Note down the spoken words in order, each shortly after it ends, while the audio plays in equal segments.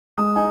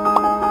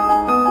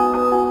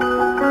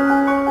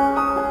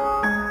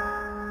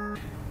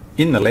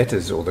in the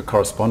letters or the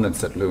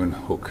correspondence that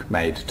Leeuwenhoek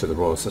made to the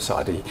Royal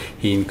Society,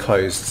 he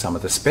enclosed some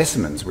of the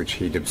specimens which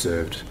he'd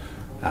observed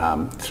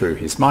through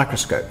his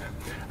microscope.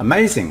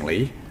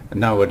 Amazingly,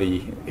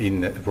 nobody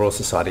in the Royal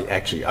Society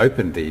actually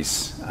opened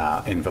these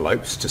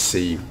envelopes to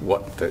see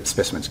what the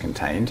specimens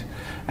contained,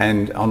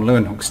 and on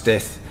Leeuwenhoek's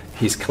death,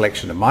 his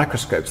collection of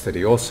microscopes that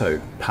he also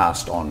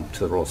passed on to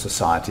the Royal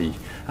Society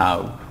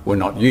were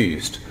not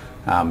used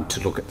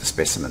to look at the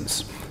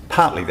specimens.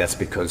 Partly that's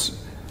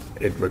because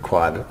it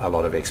required a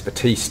lot of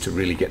expertise to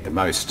really get the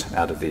most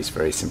out of these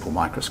very simple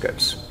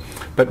microscopes.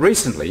 But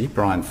recently,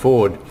 Brian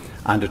Ford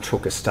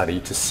undertook a study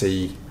to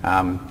see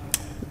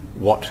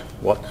what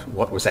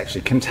was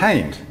actually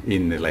contained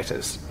in the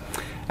letters.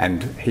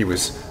 And he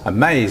was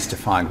amazed to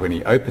find when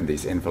he opened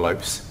these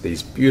envelopes,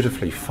 these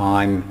beautifully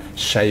fine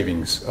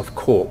shavings of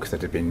cork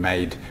that had been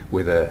made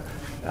with a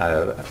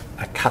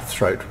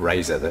cutthroat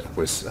razor that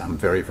was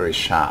very, very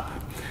sharp.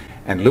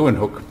 And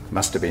Leeuwenhoek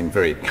must have been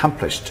very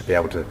accomplished to be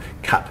able to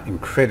cut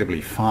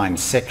incredibly fine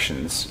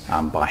sections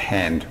by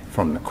hand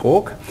from the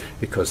cork,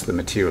 because the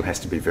material has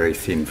to be very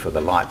thin for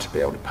the light to be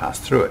able to pass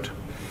through it.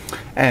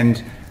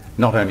 And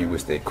not only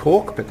was there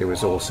cork, but there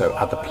was also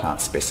other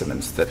plant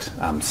specimens, that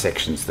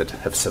sections that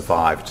have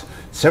survived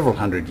several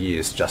hundred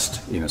years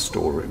just in a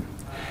storeroom.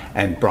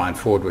 And Brian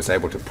Ford was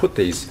able to put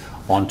these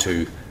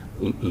onto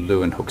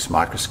Leeuwenhoek's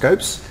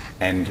microscopes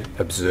and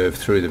observe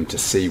through them to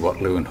see what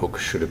Leeuwenhoek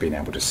should have been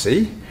able to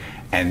see,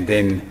 and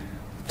then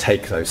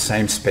take those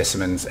same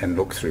specimens and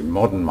look through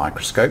modern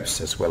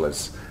microscopes as well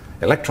as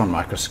electron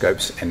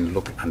microscopes and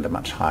look under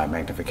much higher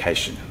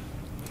magnification.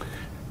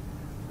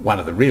 One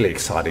of the really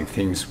exciting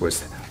things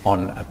was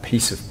on a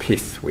piece of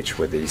pith, which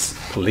were these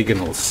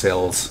polygonal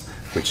cells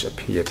which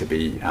appear to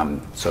be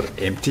sort of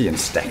empty and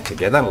stacked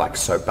together like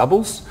soap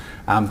bubbles.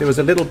 There was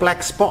a little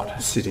black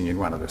spot sitting in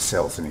one of the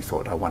cells, and he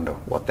thought, I wonder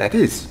what that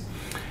is.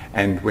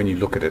 And when you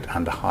look at it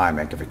under higher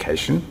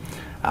magnification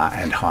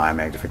and higher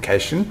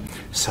magnification,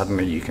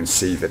 suddenly you can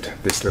see that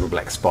this little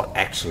black spot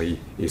actually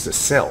is a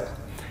cell.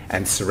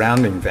 And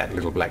surrounding that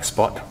little black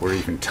spot were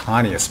even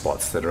tinier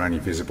spots that are only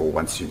visible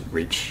once you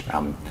reach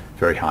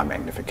very high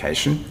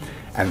magnification.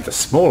 And the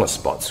smaller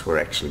spots were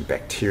actually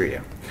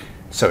bacteria.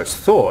 So it's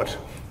thought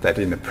that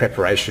in the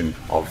preparation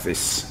of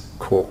this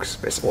cork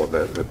or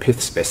the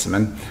pith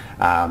specimen,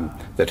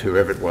 that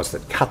whoever it was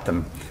that cut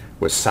them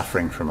was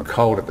suffering from a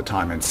cold at the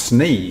time and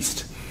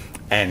sneezed,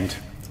 and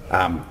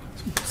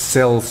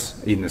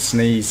cells in the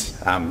sneeze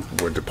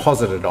were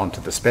deposited onto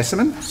the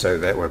specimen, so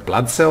that were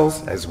blood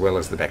cells as well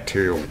as the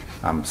bacterial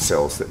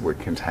cells that were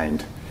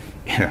contained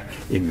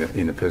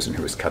in the person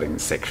who was cutting the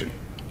section.